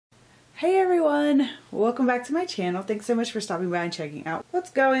Hey everyone, welcome back to my channel. Thanks so much for stopping by and checking out what's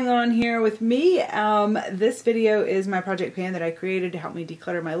going on here with me. This video is my project pan that I created to help me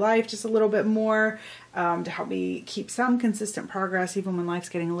declutter my life just a little bit more, to help me keep some consistent progress even when life's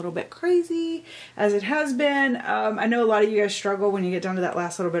getting a little bit crazy as it has been. I know a lot of you guys struggle when you get down to that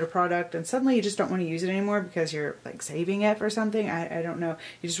last little bit of product and suddenly you just don't want to use it anymore because you're like saving it for something. I don't know.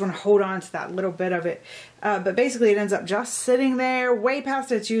 You just want to hold on to that little bit of it. But basically it ends up just sitting there way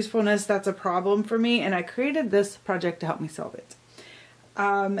past its usefulness. That's a problem for me, and I created this project to help me solve it.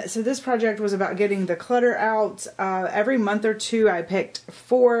 So this project was about getting the clutter out. Every month or two I picked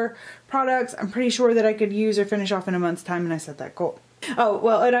 4 products I'm pretty sure that I could use or finish off in a month's time, and I set that goal. Oh,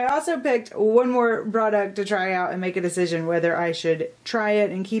 well, and I also picked one more product to try out and make a decision whether I should try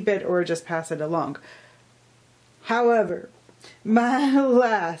it and keep it or just pass it along. However, my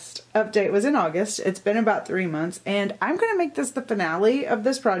last update was in August. It's been about 3 months, and I'm going to make this the finale of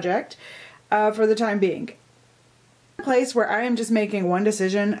this project for the time being. A place where I am just making one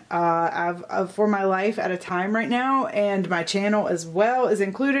decision for my life at a time right now, and my channel as well is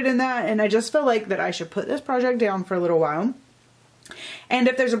included in that, and I just feel like that I should put this project down for a little while. And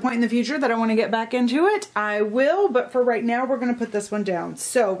if there's a point in the future that I want to get back into it, I will, but for right now we're going to put this one down.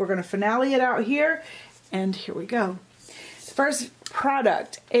 So we're going to finale it out here, and here we go. First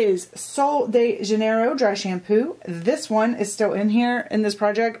product is Sol de Janeiro dry shampoo. This one is still in here in this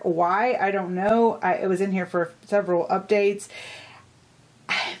project. Why? I don't know. It was in here for several updates.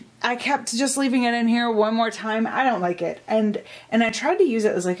 I kept just leaving it in here one more time. I don't like it. And I tried to use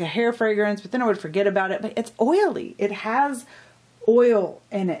it as like a hair fragrance, but then I would forget about it. But it's oily. It has oil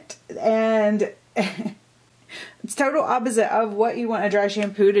in it. And it's total opposite of what you want a dry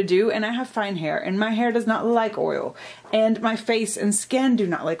shampoo to do, and I have fine hair, and my hair does not like oil, and my face and skin do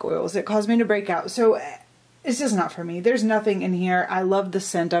not like oils. It caused me to break out, so it's just not for me. There's nothing in here. I love the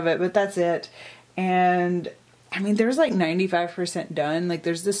scent of it, but that's it. And I mean, there's like 95% done. Like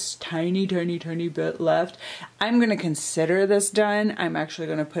there's this tiny bit left. I'm going to consider this done. I'm actually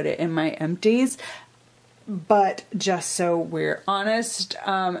going to put it in my empties. But just so we're honest,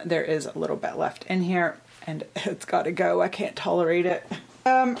 there is a little bit left in here. And it's got to go. I can't tolerate it.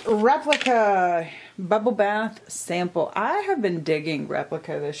 Replica Bubble Bath Sample. I have been digging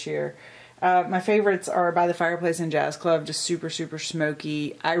Replica this year. My favorites are By the Fireplace and Jazz Club. Just super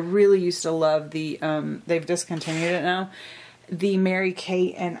smoky. I really used to love the, they've discontinued it now, the Mary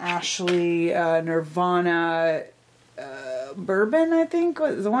Kate and Ashley Nirvana bourbon, I think,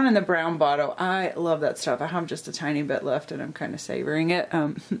 was the one in the brown bottle. I love that stuff. I have just a tiny bit left and I'm kind of savoring it.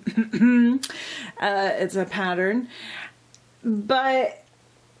 It's a pattern, but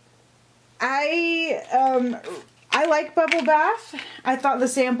I like Bubble Bath. I thought the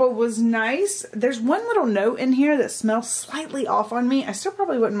sample was nice. There's one little note in here that smells slightly off on me. I still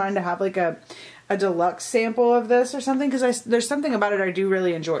probably wouldn't mind to have like a deluxe sample of this or something, because there's something about it I do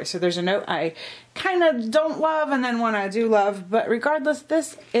really enjoy. So there's a note I kind of don't love and then one I do love, but regardless,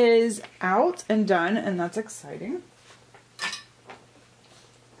 this is out and done, and that's exciting.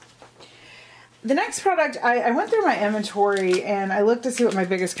 The next product, I went through my inventory and I looked to see what my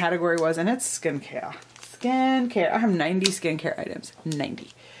biggest category was, and it's skincare. Skincare. I have 90 skincare items. 90.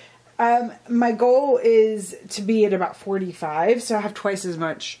 My goal is to be at about 45, so I have twice as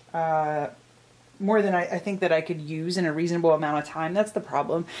much more than I think that I could use in a reasonable amount of time. That's the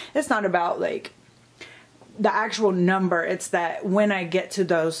problem. It's not about like the actual number. It's that when I get to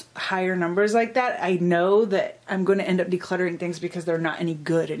those higher numbers like that, I know that I'm going to end up decluttering things because they're not any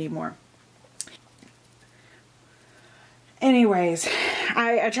good anymore. Anyways,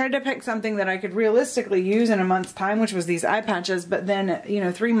 I tried to pick something that I could realistically use in a month's time, which was these eye patches, but then, you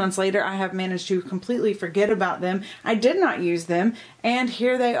know, 3 months later, I have managed to completely forget about them. I did not use them, and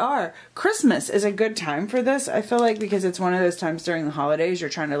here they are. Christmas is a good time for this, I feel like, because it's one of those times during the holidays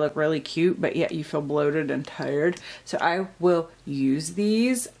you're trying to look really cute, but yet you feel bloated and tired. So I will use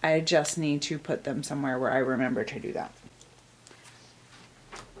these. I just need to put them somewhere where I remember to do that.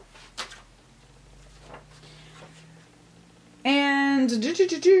 And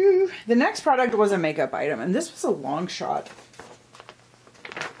the next product was a makeup item, and this was a long shot.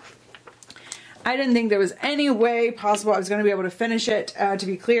 I didn't think there was any way possible I was going to be able to finish it. To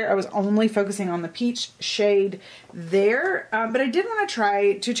be clear, I was only focusing on the peach shade there, but I did want to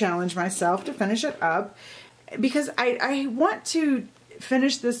try to challenge myself to finish it up, because I want to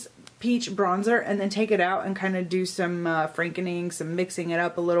finish this peach bronzer and then take it out and kind of do some frankening, some mixing it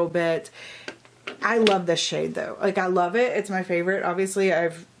up a little bit. I love this shade though. Like, I love it. It's my favorite. Obviously,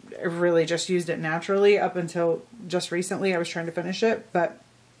 I've really just used it naturally up until just recently. I was trying to finish it, but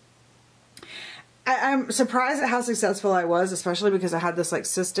I'm surprised at how successful I was, especially because I had this like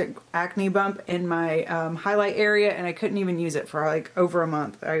cystic acne bump in my highlight area, and I couldn't even use it for like over a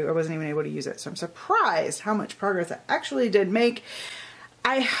month. I wasn't even able to use it. So I'm surprised how much progress I actually did make.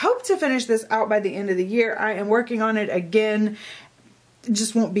 I hope to finish this out by the end of the year. I am working on it again. It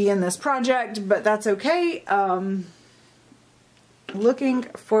just won't be in this project, but that's okay. Looking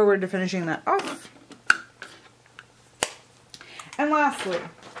forward to finishing that off. And lastly,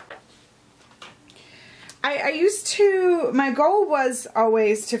 I used to, my goal was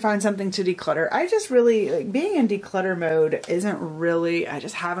always to find something to declutter. I just really, like, being in declutter mode isn't really, I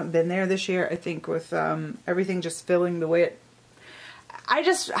just haven't been there this year. I think with everything just feeling the way I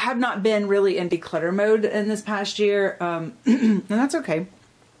just have not been really in declutter mode in this past year, and that's okay.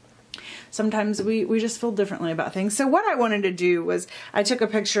 Sometimes we just feel differently about things. So what I wanted to do was I took a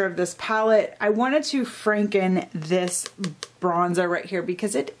picture of this palette. I wanted to franken this bronzer right here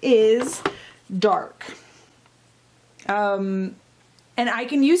because it is dark. And I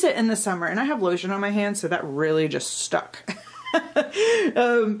can use it in the summer, and I have lotion on my hands, so that really just stuck. But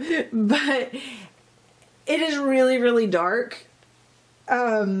it is really, really dark.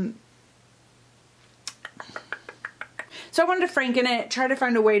 So I wanted to franken it, try to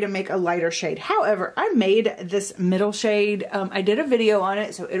find a way to make a lighter shade. However, I made this middle shade. I did a video on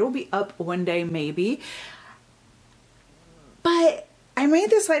it, so it'll be up one day maybe. But I made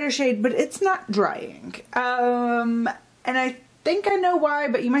this lighter shade, but it's not drying. And I think I know why,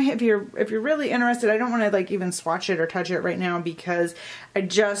 but you might, if you're really interested, I don't want to like even swatch it or touch it right now because I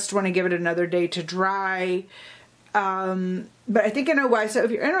just want to give it another day to dry. But I think I know why. So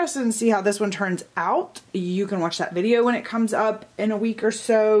if you're interested in see how this one turns out, you can watch that video when it comes up in a week or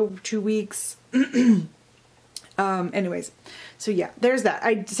so, 2 weeks. Anyways, so yeah, there's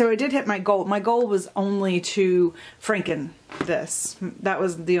that. So I did hit my goal. My goal was only to franken this. That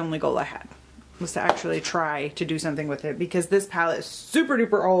was the only goal I had, was to actually try to do something with it, because this palette is super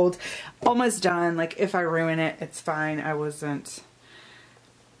duper old, almost done. Like if I ruin it, it's fine.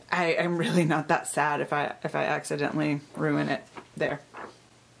 I'm really not that sad if I accidentally ruin it there.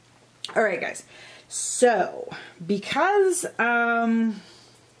 All right, guys. So because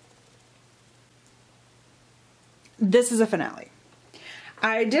this is a finale,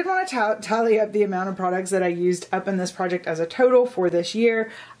 I did want to tally up the amount of products that I used up in this project as a total for this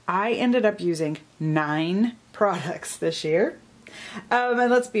year. I ended up using 9 products this year.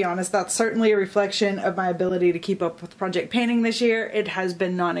 And let's be honest, that's certainly a reflection of my ability to keep up with project painting this year. It has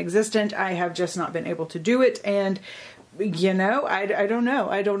been non-existent. I have just not been able to do it, and you know, I don't know.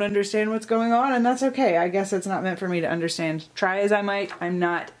 I don't understand what's going on, and that's okay. I guess it's not meant for me to understand. Try as I might, I'm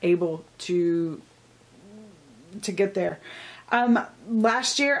not able to get there.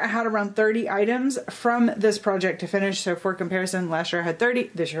 Last year I had around 30 items from this project to finish. So for comparison, last year I had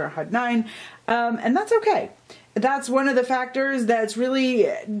 30, this year I had 9. And that's okay. That's one of the factors that's really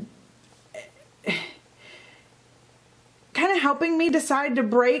kind of helping me decide to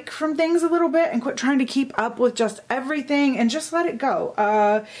break from things a little bit and quit trying to keep up with just everything and just let it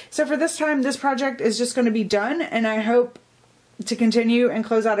go. So for this time, this project is just going to be done, and I hope to continue and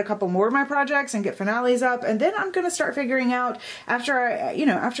close out a couple more of my projects and get finales up, and then I'm going to start figuring out after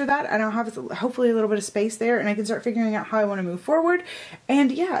that, and I'll have hopefully a little bit of space there, and I can start figuring out how I want to move forward.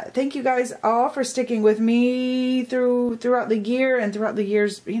 And yeah, thank you guys all for sticking with me throughout the year and throughout the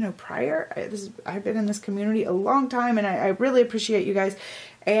years, you know, prior. I've been in this community a long time, and I really appreciate you guys.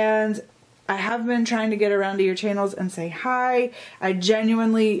 And I have been trying to get around to your channels and say hi. I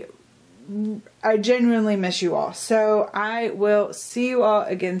genuinely miss you all. So I will see you all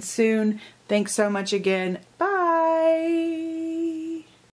again soon. Thanks so much again. Bye.